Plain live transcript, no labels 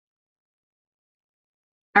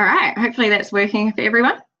All right, hopefully that's working for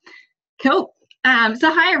everyone. Cool.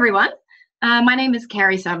 So hi everyone. My name is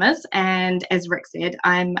Karry Summers, and as Rick said,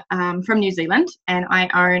 I'm from New Zealand, and I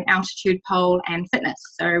own Altitude Pole and Fitness.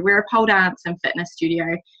 So we're a pole dance and fitness studio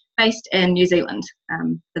based in New Zealand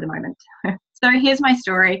for the moment. So here's my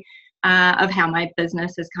story of how my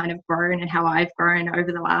business has kind of grown and how I've grown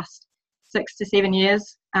over the last 6 to 7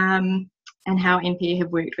 years, and how NP have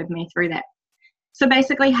worked with me through that. So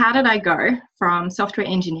basically, how did I go from software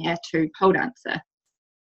engineer to pole dancer?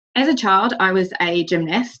 As a child, I was a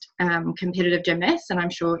gymnast, competitive gymnast, and I'm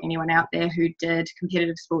sure anyone out there who did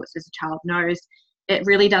competitive sports as a child knows it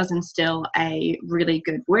really does instill a really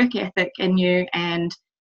good work ethic in you, and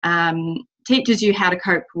teaches you how to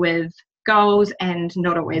cope with goals and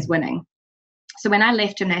not always winning. So when I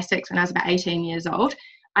left gymnastics when I was about 18 years old,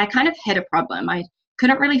 I kind of hit a problem. I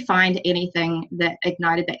couldn't really find anything that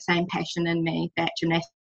ignited that same passion in me that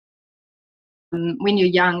gymnastics. When you're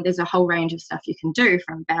young, there's a whole range of stuff you can do,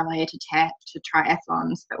 from ballet to tap to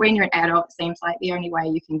triathlons. But when you're an adult, it seems like the only way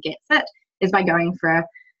you can get fit is by going for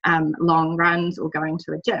long runs or going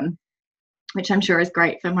to a gym, which I'm sure is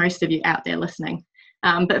great for most of you out there listening.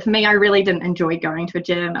 But for me, I really didn't enjoy going to a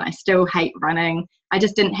gym, and I still hate running. I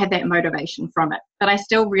just didn't have that motivation from it. But I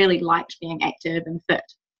still really liked being active and fit.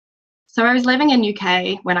 So I was living in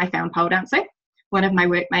UK when I found pole dancing. One of my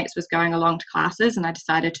workmates was going along to classes, and I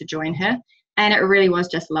decided to join her. And it really was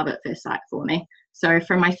just love at first sight for me. So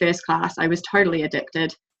from my first class, I was totally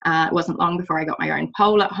addicted. It wasn't long before I got my own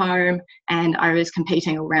pole at home, and I was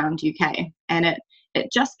competing all around UK. And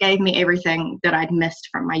it just gave me everything that I'd missed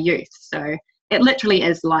from my youth. So it literally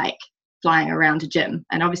is like flying around a gym.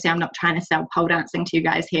 And obviously I'm not trying to sell pole dancing to you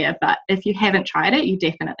guys here, but if you haven't tried it, you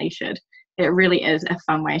definitely should. It really is a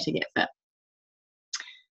fun way to get fit.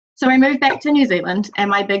 So I moved back to New Zealand, and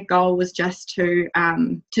my big goal was just to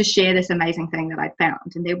share this amazing thing that I'd found.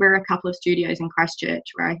 And there were a couple of studios in Christchurch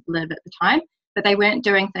where I lived at the time, but they weren't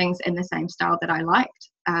doing things in the same style that I liked,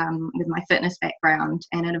 with my fitness background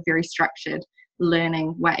and in a very structured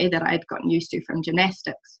learning way that I'd gotten used to from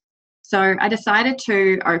gymnastics. So I decided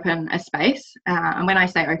to open a space, and when I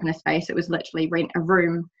say open a space, it was literally rent a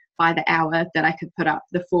room by the hour that I could put up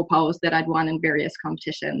the 4 poles that I'd won in various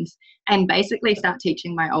competitions, and basically start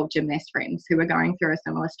teaching my old gymnast friends who were going through a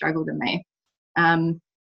similar struggle to me. And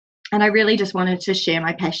I really just wanted to share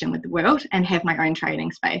my passion with the world and have my own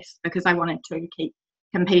training space because I wanted to keep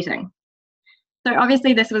competing. So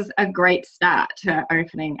obviously this was a great start to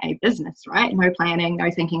opening a business, right? No planning,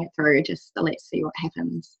 no thinking it through, just let's see what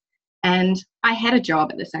happens. And I had a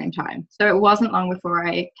job at the same time. So it wasn't long before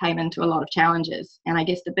I came into a lot of challenges. And I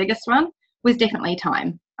guess the biggest one was definitely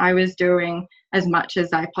time. I was doing as much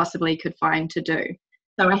as I possibly could find to do.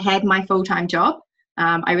 So I had my full-time job.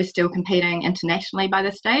 I was still competing internationally by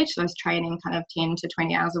this stage. So I was training kind of 10 to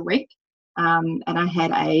 20 hours a week. And I had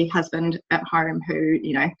a husband at home who,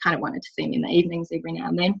 kind of wanted to see me in the evenings every now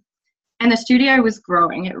and then. And the studio was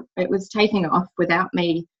growing. It was taking off without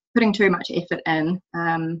me putting too much effort in.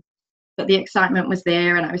 But the excitement was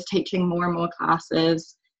there, and I was teaching more and more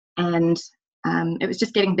classes, and it was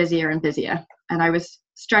just getting busier and busier, and I was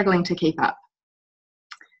struggling to keep up.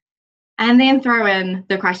 And then throw in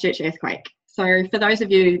the Christchurch earthquake. So for those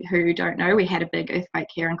of you who don't know, we had a big earthquake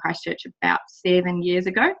here in Christchurch about 7 years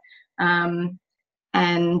ago,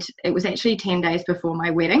 and it was actually 10 days before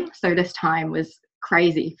my wedding, so this time was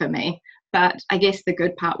crazy for me. But I guess the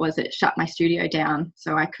good part was it shut my studio down,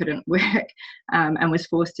 so I couldn't work, and was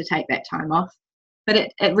forced to take that time off. But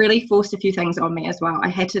it really forced a few things on me as well. I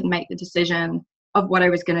had to make the decision of what I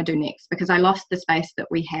was going to do next, because I lost the space that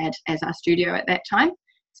we had as our studio at that time.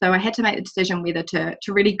 So I had to make the decision whether to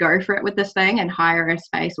really go for it with this thing and hire a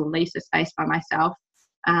space or lease a space by myself,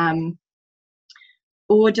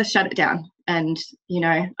 or just shut it down. And,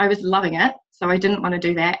 I was loving it, so I didn't want to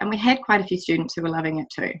do that. And we had quite a few students who were loving it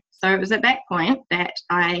too. So it was at that point that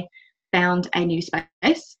I found a new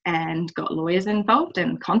space and got lawyers involved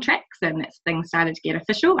and contracts, and things started to get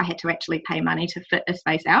official. I had to actually pay money to fit a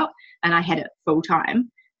space out, and I had it full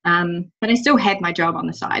time. But I still had my job on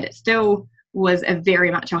the side. It still was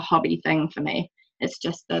very much a hobby thing for me. It's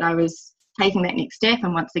just that I was taking that next step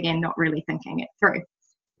and once again not really thinking it through,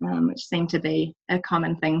 which seemed to be a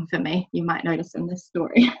common thing for me. You might notice in this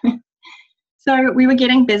story. So we were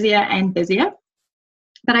getting busier and busier,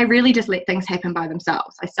 but I really just let things happen by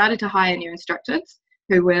themselves. I started to hire new instructors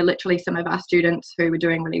who were literally some of our students who were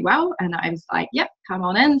doing really well. And I was like, yep, come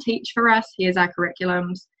on in, teach for us. Here's our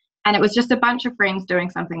curriculums. And it was just a bunch of friends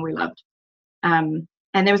doing something we loved. And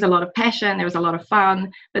there was a lot of passion, there was a lot of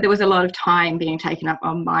fun, but there was a lot of time being taken up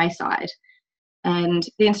on my side. And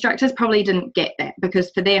the instructors probably didn't get that,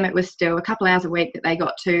 because for them it was still a couple hours a week that they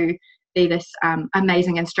got to be this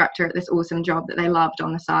amazing instructor at this awesome job that they loved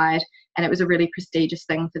on the side, and it was a really prestigious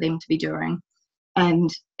thing for them to be doing. And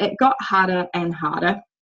it got harder and harder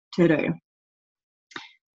to do.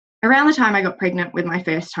 Around the time I got pregnant with my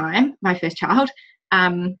first child,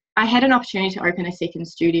 I had an opportunity to open a second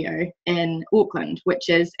studio in Auckland, which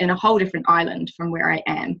is in a whole different island from where I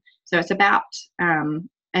am. So it's about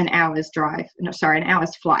an hour's flight,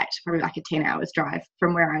 probably like a 10 hours drive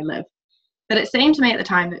from where I live. But it seemed to me at the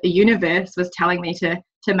time that the universe was telling me to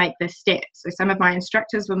make this step. So some of my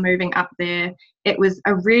instructors were moving up there. It was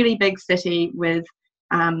a really big city with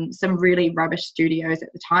some really rubbish studios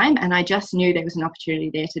at the time, and I just knew there was an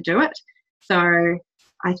opportunity there to do it. So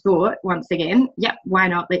I thought, once again, yep, why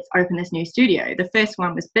not? Let's open this new studio. The first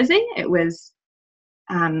one was busy. It was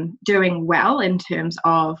doing well in terms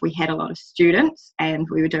of we had a lot of students and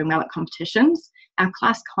we were doing well at competitions. Our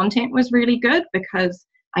class content was really good because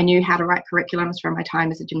I knew how to write curriculums from my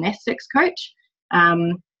time as a gymnastics coach.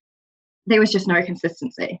 There was just no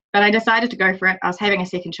consistency, but I decided to go for it. I was having a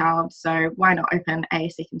second child, so why not open a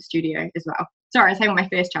second studio as well? Sorry, I was having my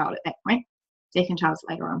first child at that point. Second child's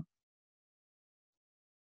later on.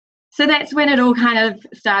 So that's when it all kind of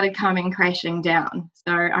started coming crashing down.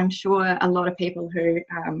 So I'm sure a lot of people who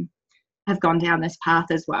have gone down this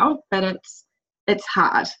path as well, but it's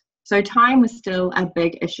hard. So time was still a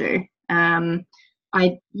big issue.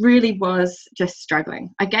 I really was just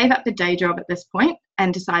struggling. I gave up the day job at this point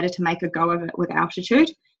and decided to make a go of it with altitude,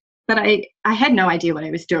 but I had no idea what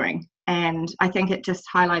I was doing. And I think it just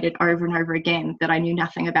highlighted over and over again that I knew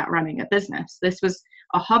nothing about running a business. This was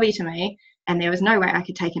a hobby to me, and there was no way I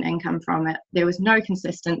could take an income from it. There was no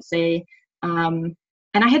consistency, and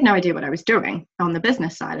I had no idea what I was doing on the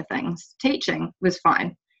business side of things. Teaching was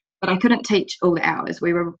fine, but I couldn't teach all the hours.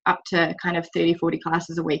 We were up to kind of 30, 40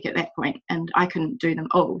 classes a week at that point, and I couldn't do them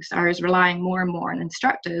all. So I was relying more and more on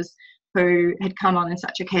instructors who had come on in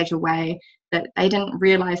such a casual way that they didn't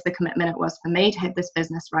realize the commitment it was for me to have this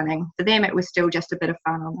business running. For them, it was still just a bit of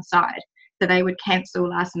fun on the side. So they would cancel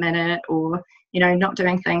last minute, or, not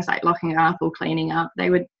doing things like locking up or cleaning up. They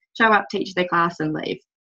would show up, teach their class, and leave.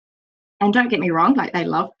 And don't get me wrong, like, they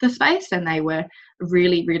loved the space and they were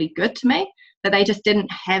really, really good to me, but they just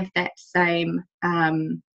didn't have that same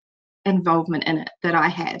involvement in it that I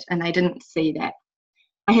had, and they didn't see that.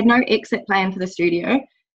 I had no exit plan for the studio,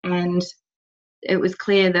 and it was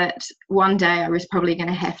clear that one day I was probably going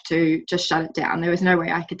to have to just shut it down. There was no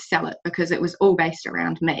way I could sell it because it was all based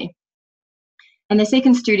around me. And the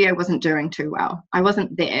second studio wasn't doing too well. I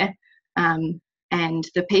wasn't there, and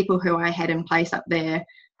the people who I had in place up there,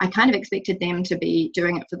 I kind of expected them to be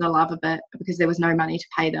doing it for the love of it because there was no money to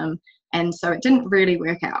pay them. And so it didn't really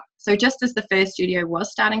work out. So just as the first studio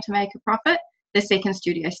was starting to make a profit, the second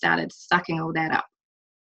studio started sucking all that up.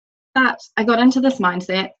 But I got into this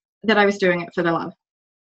mindset that I was doing it for the love.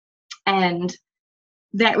 And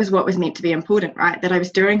that was what was meant to be important, right? That I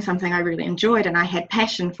was doing something I really enjoyed and I had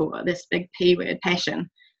passion for, this big P word, passion.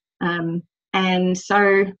 And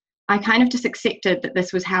so I kind of just accepted that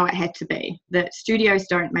this was how it had to be, that studios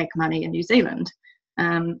don't make money in New Zealand.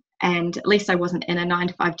 And at least I wasn't in a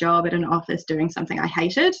 9-to-5 job at an office doing something I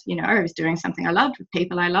hated. I was doing something I loved with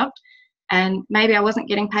people I loved. And maybe I wasn't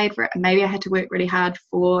getting paid for it. And maybe I had to work really hard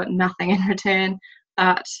for nothing in return,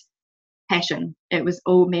 but passion. It was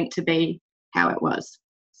all meant to be how it was.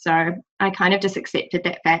 So I kind of just accepted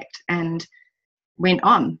that fact and went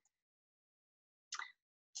on.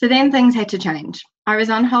 So then things had to change. I was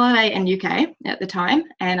on holiday in UK at the time,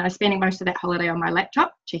 and I was spending most of that holiday on my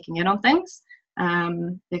laptop, checking in on things,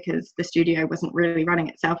 because the studio wasn't really running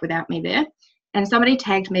itself without me there. And somebody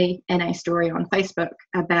tagged me in a story on Facebook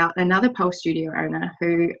about another pole studio owner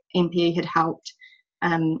who MPE had helped,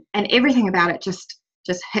 and everything about it just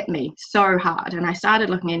hit me so hard. And I started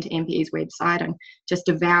looking into MPE's website and just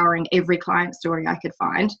devouring every client story I could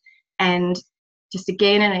find. And just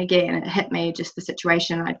again and again, it hit me, just the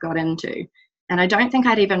situation I'd got into. And I don't think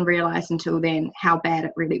I'd even realised until then how bad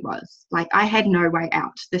it really was. Like, I had no way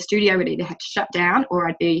out. The studio would either have to shut down or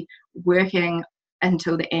I'd be working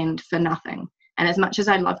until the end for nothing. And as much as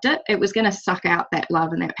I loved it, it was going to suck out that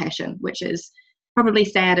love and that passion, which is probably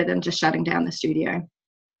sadder than just shutting down the studio.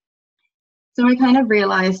 So I kind of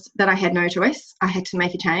realised that I had no choice. I had to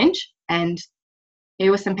make a change, and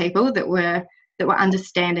there were some people that were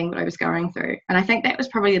understanding what I was going through. And I think that was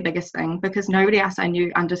probably the biggest thing, because nobody else I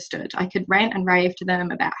knew understood. I could rant and rave to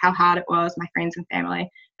them about how hard it was, my friends and family,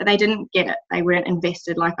 but they didn't get it. They weren't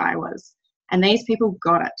invested like I was. And these people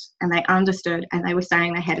got it, and they understood, and they were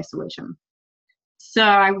saying they had a solution. So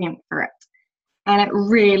I went for it. And it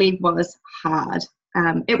really was hard.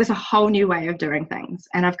 It was a whole new way of doing things.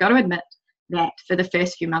 And I've got to admit that for the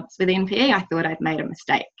first few months with NPE, I thought I'd made a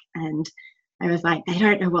mistake. And I was like, they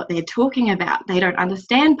don't know what they're talking about. They don't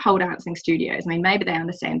understand pole dancing studios. I mean, maybe they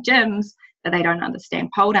understand gyms, but they don't understand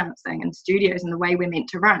pole dancing and studios and the way we're meant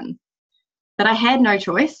to run. But I had no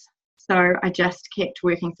choice. So I just kept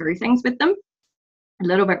working through things with them, a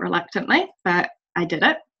little bit reluctantly, but I did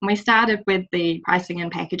it. And we started with the pricing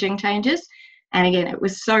and packaging changes. And again, it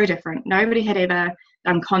was so different. Nobody had ever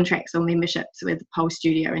done contracts or memberships with Pole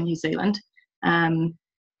Studio in New Zealand.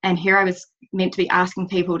 And here I was meant to be asking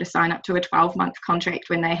people to sign up to a 12-month contract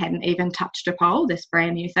when they hadn't even touched a pole, this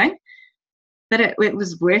brand new thing. But it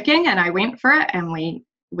was working, and I went for it, and we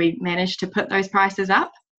managed to put those prices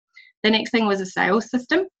up. The next thing was a sales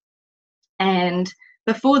system. And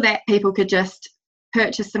before that, people could just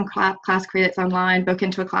purchase some class credits online, book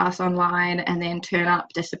into a class online, and then turn up,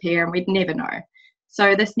 disappear, and we'd never know.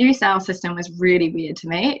 So this new sales system was really weird to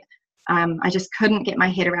me. I just couldn't get my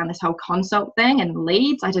head around this whole consult thing and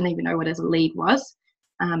leads. I didn't even know what a lead was.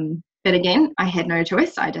 But again, I had no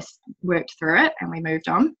choice. I just worked through it and we moved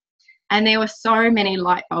on. And there were so many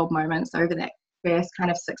light bulb moments over that first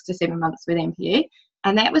kind of 6 to 7 months with MPE.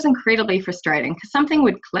 And that was incredibly frustrating because something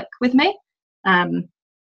would click with me. And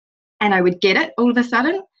I would get it all of a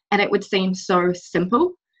sudden, and it would seem so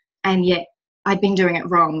simple, and yet I'd been doing it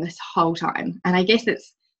wrong this whole time. And I guess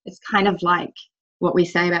it's kind of like what we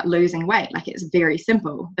say about losing weight, like it's very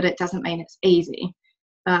simple, but it doesn't mean it's easy.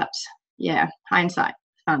 But yeah, hindsight,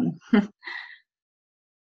 fun.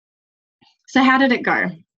 So how did it go?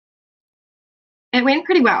 It went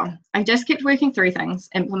pretty well. I just kept working through things,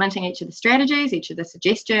 implementing each of the strategies, each of the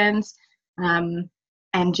suggestions, and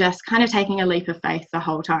just kind of taking a leap of faith the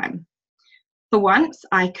whole time. For once,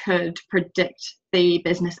 I could predict the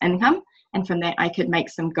business income, and from that I could make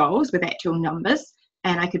some goals with actual numbers,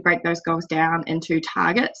 and I could break those goals down into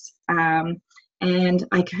targets, and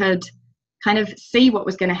I could kind of see what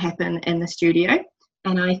was going to happen in the studio,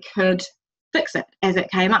 and I could fix it as it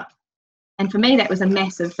came up. And for me, that was a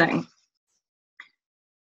massive thing.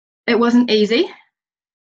 It wasn't easy.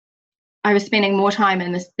 I was spending more time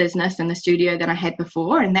in this business in the studio than I had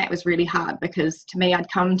before, and that was really hard because to me,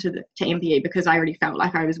 I'd come to MPE because I already felt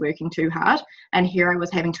like I was working too hard, and here I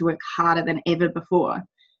was having to work harder than ever before.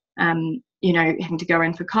 You know, having to go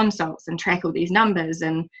in for consults and track all these numbers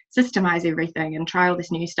and systemize everything and try all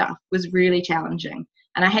this new stuff was really challenging.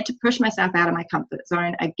 And I had to push myself out of my comfort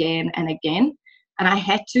zone again and again. And I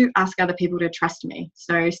had to ask other people to trust me.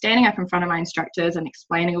 So standing up in front of my instructors and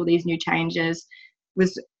explaining all these new changes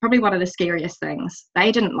was probably one of the scariest things.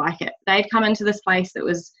 They didn't like it. They'd come into this place that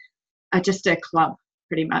was just a club,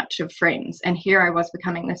 pretty much, of friends. And here I was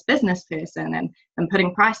becoming this business person and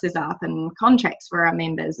putting prices up and contracts for our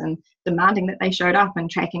members and demanding that they showed up and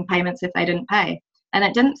tracking payments if they didn't pay. And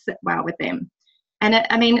it didn't sit well with them. And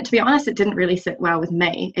I mean, to be honest, it didn't really sit well with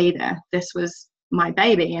me either. This was my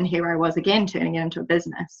baby, and here I was again turning it into a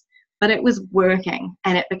business. But it was working,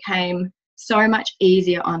 and it became so much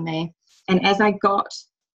easier on me. And as I got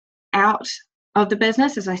out of the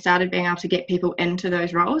business, as I started being able to get people into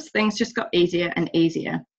those roles, things just got easier and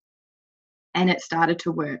easier, and it started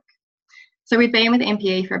to work. So we've been with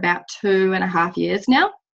MPE for about 2.5 years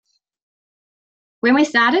now. When we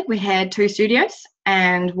started, we had 2 studios,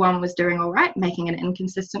 and one was doing all right, making an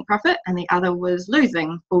inconsistent profit, and the other was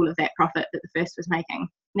losing all of that profit that the first was making.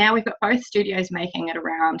 Now we've got both studios making at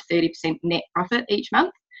around 30% net profit each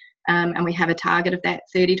month, and we have a target of that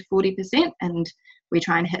 30 to 40%, and we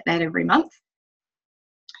try and hit that every month.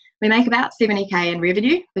 We make about 70k in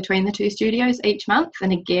revenue between the 2 studios each month,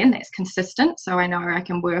 and again, that's consistent, so I know I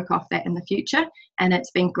can work off that in the future, and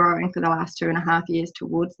it's been growing for the last 2.5 years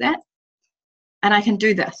towards that. And I can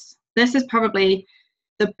do this. This is probably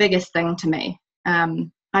the biggest thing to me.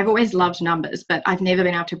 I've always loved numbers, but I've never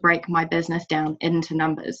been able to break my business down into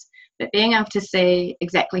numbers. But being able to see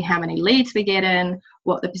exactly how many leads we get in,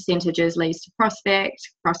 what the percentage is leads to prospect,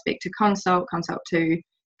 prospect to consult, consult to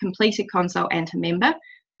completed consult, and to member,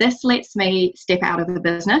 this lets me step out of the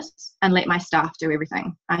business and let my staff do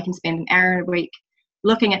everything. I can spend an hour a week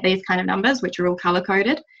looking at these kind of numbers, which are all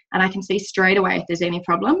color-coded, and I can see straight away if there's any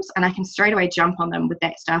problems, and I can straight away jump on them with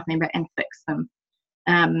that staff member and fix them.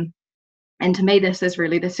 And to me, this is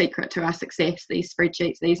really the secret to our success, these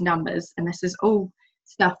spreadsheets, these numbers, and this is all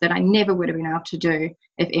stuff that I never would have been able to do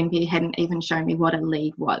if MPE hadn't even shown me what a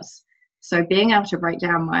lead was. So being able to break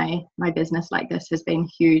down my business like this has been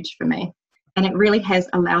huge for me, and it really has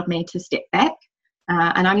allowed me to step back.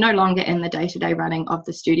 And I'm no longer in the day-to-day running of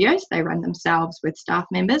the studios. They run themselves with staff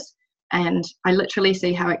members. And I literally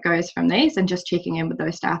see how it goes from these and just checking in with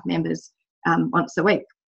those staff members once a week.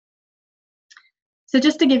 So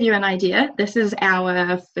just to give you an idea, this is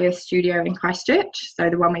our first studio in Christchurch, so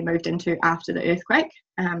the one we moved into after the earthquake,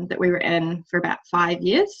 that we were in for about 5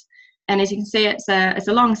 years. And as you can see, it's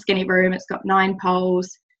a long skinny room. It's got 9 poles.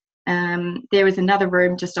 There was another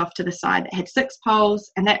room just off to the side that had 6 poles,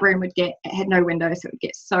 and that room it had no windows, so it would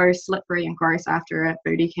get so slippery and gross after a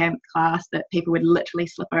booty camp class that people would literally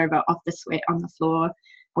slip over off the sweat on the floor.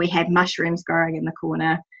 We had mushrooms growing in the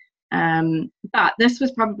corner. But this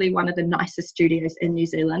was probably one of the nicest studios in New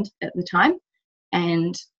Zealand at the time.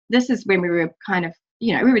 And this is when we were kind of,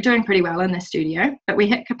 we were doing pretty well in the studio, but we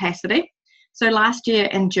hit capacity. So last year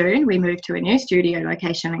in June, we moved to a new studio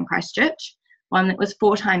location in Christchurch, one that was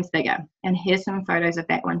 4 times bigger. And here's some photos of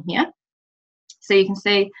that one here. So you can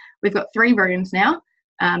see we've got 3 rooms now.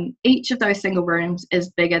 Each of those single rooms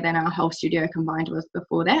is bigger than our whole studio combined was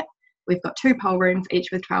before that. We've got 2 pole rooms,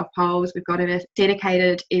 each with 12 poles. We've got a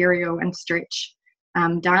dedicated aerial and stretch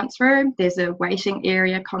dance room. There's a waiting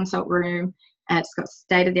area, consult room. It's got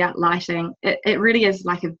state-of-the-art lighting. It really is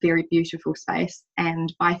like a very beautiful space,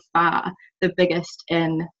 and by far the biggest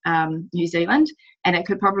in New Zealand. And it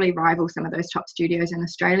could probably rival some of those top studios in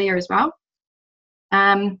Australia as well.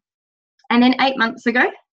 And then 8 months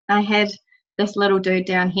ago, I had this little dude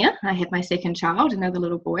down here. I had my second child, another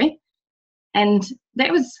little boy. And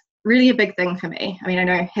that was really a big thing for me. I mean, I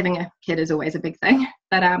know having a kid is always a big thing,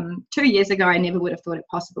 but 2 years ago, I never would have thought it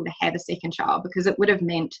possible to have a second child, because it would have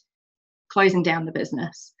meant closing down the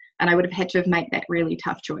business, and I would have had to make that really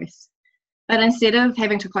tough choice. But instead of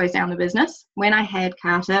having to close down the business, when I had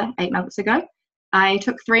Carter 8 months ago, I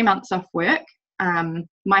took 3 months off work.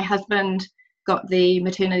 My husband got the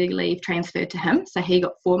maternity leave transferred to him, so he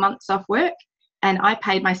got 4 months off work, and I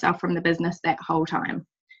paid myself from the business that whole time.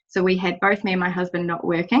 So we had both me and my husband not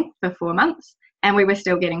working for 4 months, and we were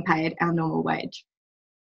still getting paid our normal wage.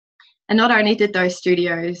 And not only did those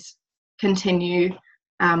studios continue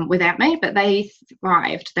without me, but they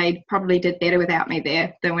thrived. They probably did better without me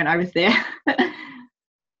there than when I was there.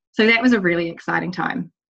 So that was a really exciting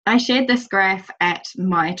time. I shared this graph at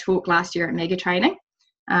my talk last year at Mega Training,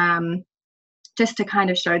 just to kind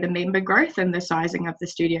of show the member growth and the sizing of the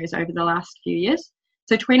studios over the last few years.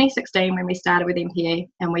 So 2016, when we started with MPE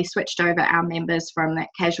and we switched over our members from that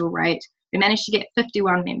casual rate, we managed to get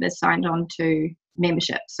 51 members signed on to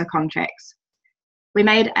memberships, so contracts. We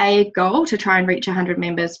made a goal to try and reach 100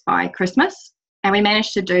 members by Christmas, and we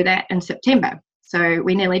managed to do that in September. So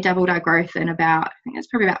we nearly doubled our growth in about, I think it's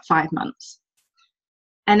probably about 5 months.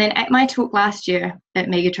 And then at my talk last year at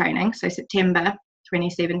Mega Training, so September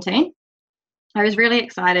 2017, I was really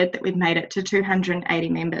excited that we'd made it to 280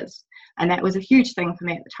 members. And that was a huge thing for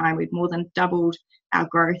me at the time. We'd more than doubled our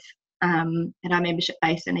growth in our membership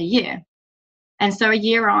base in a year. And so a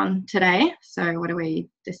year on today, so what are we,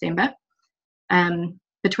 December?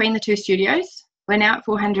 Between the 2 studios, we're now at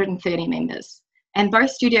 430 members. And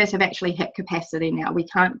both studios have actually hit capacity now. We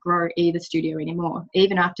can't grow either studio anymore.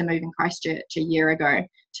 Even after moving Christchurch a year ago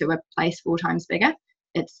to a place 4 times bigger,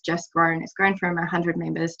 it's just grown. It's grown from 100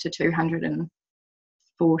 members to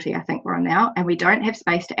 240, I think we're on now. And we don't have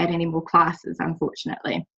space to add any more classes,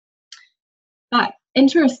 unfortunately. But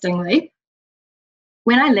interestingly,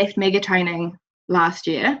 when I left Mega Training last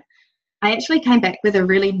year, I actually came back with a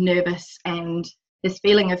really nervous and this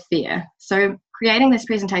feeling of fear. So creating this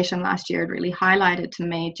presentation last year had really highlighted to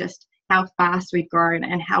me just how fast we'd grown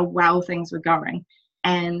and how well things were going.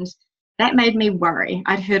 And that made me worry.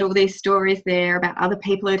 I'd heard all these stories there about other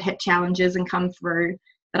people who'd hit challenges and come through,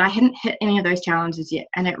 but I hadn't hit any of those challenges yet.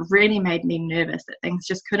 And it really made me nervous that things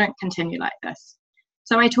just couldn't continue like this.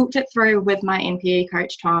 So I talked it through with my NPE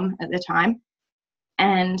coach, Tom, at the time.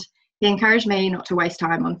 And he encouraged me not to waste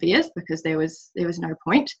time on fears, because there was no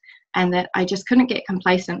point, and that I just couldn't get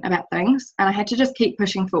complacent about things, and I had to just keep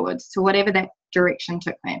pushing forwards to whatever that direction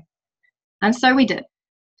took me. And so we did.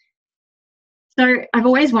 So I've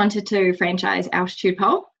always wanted to franchise Altitude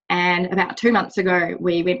Pole, and about 2 months ago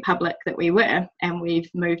we went public that we were, and we've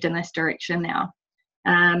moved in this direction now.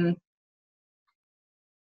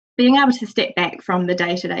 Being able to step back from the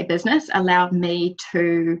day-to-day business allowed me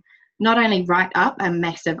to not only write up a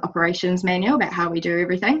massive operations manual about how we do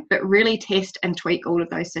everything, but really test and tweak all of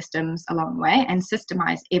those systems along the way and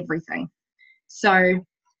systemize everything. So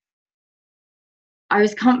I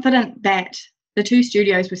was confident that the 2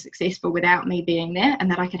 studios were successful without me being there, and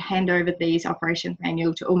that I could hand over these operations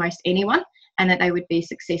manual to almost anyone and that they would be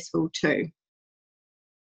successful too.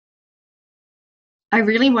 I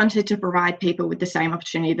really wanted to provide people with the same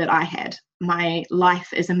opportunity that I had. My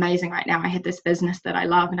life is amazing right now. I had this business that I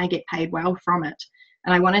love and I get paid well from it.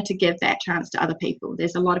 And I wanted to give that chance to other people.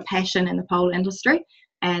 There's a lot of passion in the pole industry,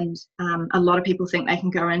 And a lot of people think they can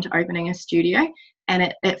go into opening a studio and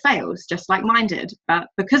it fails, just like mine did. But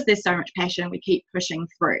because there's so much passion, we keep pushing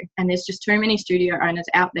through. And there's just too many studio owners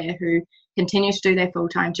out there who continue to do their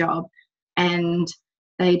full-time job, and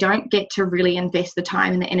they don't get to really invest the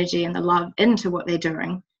time and the energy and the love into what they're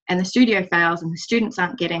doing. And the studio fails and the students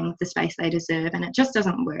aren't getting the space they deserve, and it just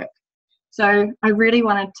doesn't work. So I really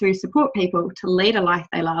wanted to support people to lead a life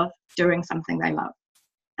they love, doing something they love.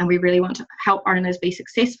 And we really want to help owners be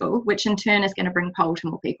successful, which in turn is going to bring pole to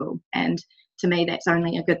more people. And to me, that's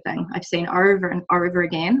only a good thing. I've seen over and over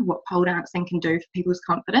again what pole dancing can do for people's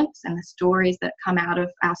confidence, and the stories that come out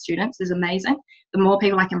of our students is amazing. The more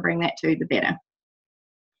people I can bring that to, the better.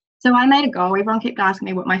 So I made a goal. Everyone kept asking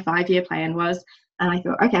me what my 5-year plan was. And I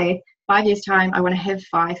thought, okay, 5 years' time, I want to have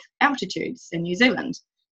 5 altitudes in New Zealand.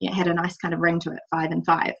 It had a nice kind of ring to it, 5 and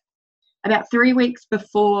 5. About 3 weeks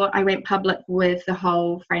before I went public with the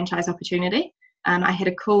whole franchise opportunity, I had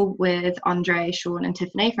a call with Andre, Sean and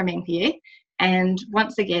Tiffany from NPE. And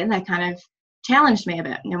once again, they kind of challenged me a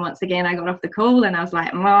bit. And once again, I got off the call and I was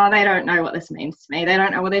like, well, they don't know what this means to me. They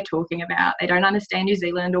don't know what they're talking about. They don't understand New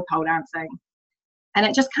Zealand or pole dancing. And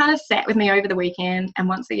it just kind of sat with me over the weekend. And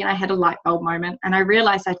once again, I had a light bulb moment. And I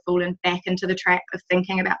realized I'd fallen back into the trap of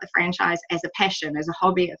thinking about the franchise as a passion, as a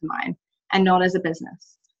hobby of mine, and not as a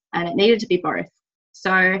business. And it needed to be both.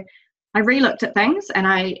 So I re-looked at things and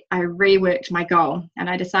I reworked my goal. And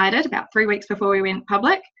I decided about 3 weeks before we went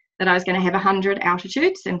public that I was going to have 100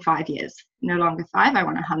 altitudes in 5 years. No longer 5, I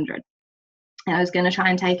want 100. And I was going to try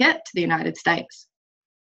and take it to the United States.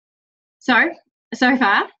 So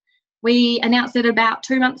far, we announced it about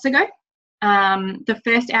 2 months ago. The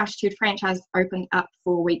first altitude franchise opened up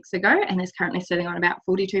 4 weeks ago and is currently sitting on about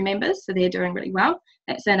 42 members, so they're doing really well.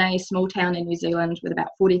 That's in a small town in New Zealand with about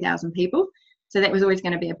 40,000 people. So that was always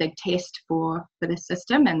going to be a big test for this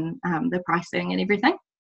system and the pricing and everything.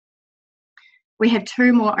 We have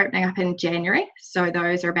 2 more opening up in January, so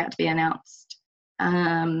those are about to be announced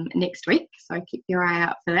next week. So keep your eye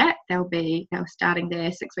out for that. They're starting their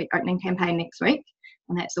 6-week opening campaign next week,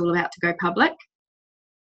 and that's all about to go public.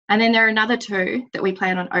 And then there are another 2 that we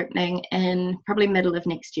plan on opening in probably middle of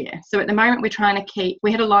next year. So at the moment, we're trying to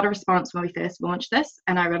we had a lot of response when we first launched this,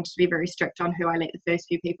 and I wanted to be very strict on who I let the first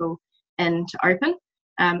few people in to open.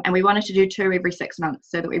 And we wanted to do 2 every 6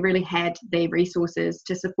 months so that we really had the resources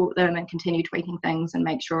to support them and continue tweaking things and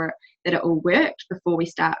make sure that it all worked before we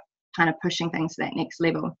start kind of pushing things to that next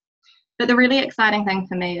level. But the really exciting thing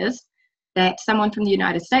for me is that someone from the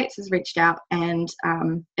United States has reached out and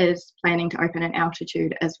is planning to open an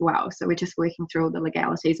altitude as well. So we're just working through all the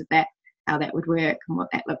legalities of that, how that would work and what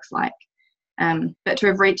that looks like. But to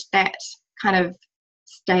have reached that kind of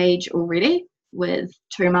stage already with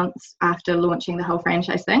 2 months after launching the whole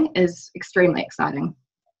franchise thing is extremely exciting.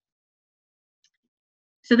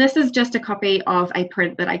 So this is just a copy of a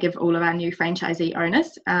print that I give all of our new franchisee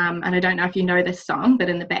owners. And I don't know if you know this song, but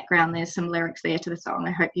in the background there's some lyrics there to the song,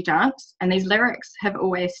 I Hope You Dance. And these lyrics have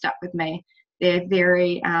always stuck with me. They're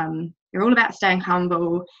very, they're all about staying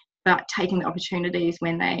humble, but taking the opportunities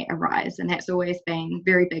when they arise. And that's always been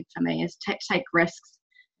very big for me, is to take risks.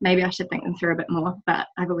 Maybe I should think them through a bit more, but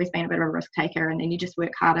I've always been a bit of a risk taker, and then you just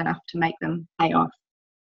work hard enough to make them pay off.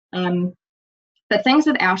 But things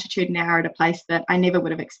with altitude now are at a place that I never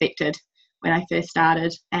would have expected when I first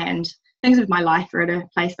started, and things with my life are at a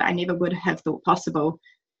place that I never would have thought possible.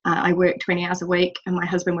 I work 20 hours a week and my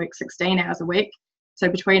husband works 16 hours a week. So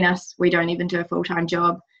between us, we don't even do a full-time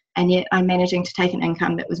job, and yet I'm managing to take an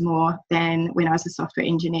income that was more than when I was a software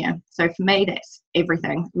engineer. So for me, that's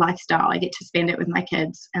everything. Lifestyle, I get to spend it with my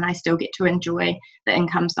kids and I still get to enjoy the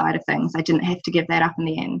income side of things. I didn't have to give that up in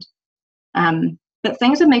the end. But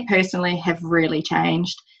things with me personally have really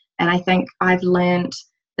changed. And I think I've learned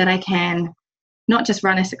that I can not just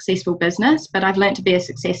run a successful business, but I've learned to be a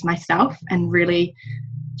success myself and really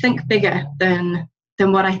think bigger than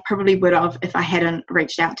what I probably would have if I hadn't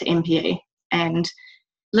reached out to NPE. And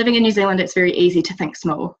living in New Zealand, it's very easy to think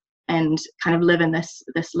small and kind of live in this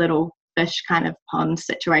little fish kind of pond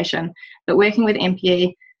situation. But working with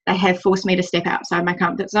NPE, they have forced me to step outside my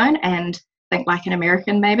comfort zone and think like an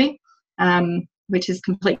American maybe. Which is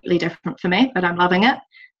completely different for me, but I'm loving it.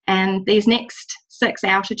 And these next 6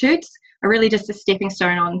 altitudes are really just a stepping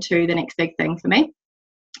stone on to the next big thing for me.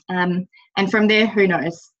 And from there, who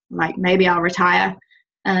knows, like maybe I'll retire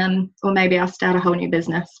or maybe I'll start a whole new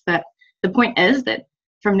business. But the point is that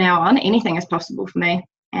from now on, anything is possible for me.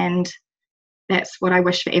 And that's what I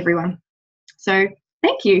wish for everyone. So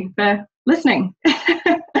thank you for listening.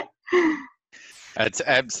 It's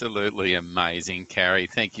absolutely amazing, Karry.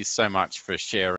 Thank you so much for sharing.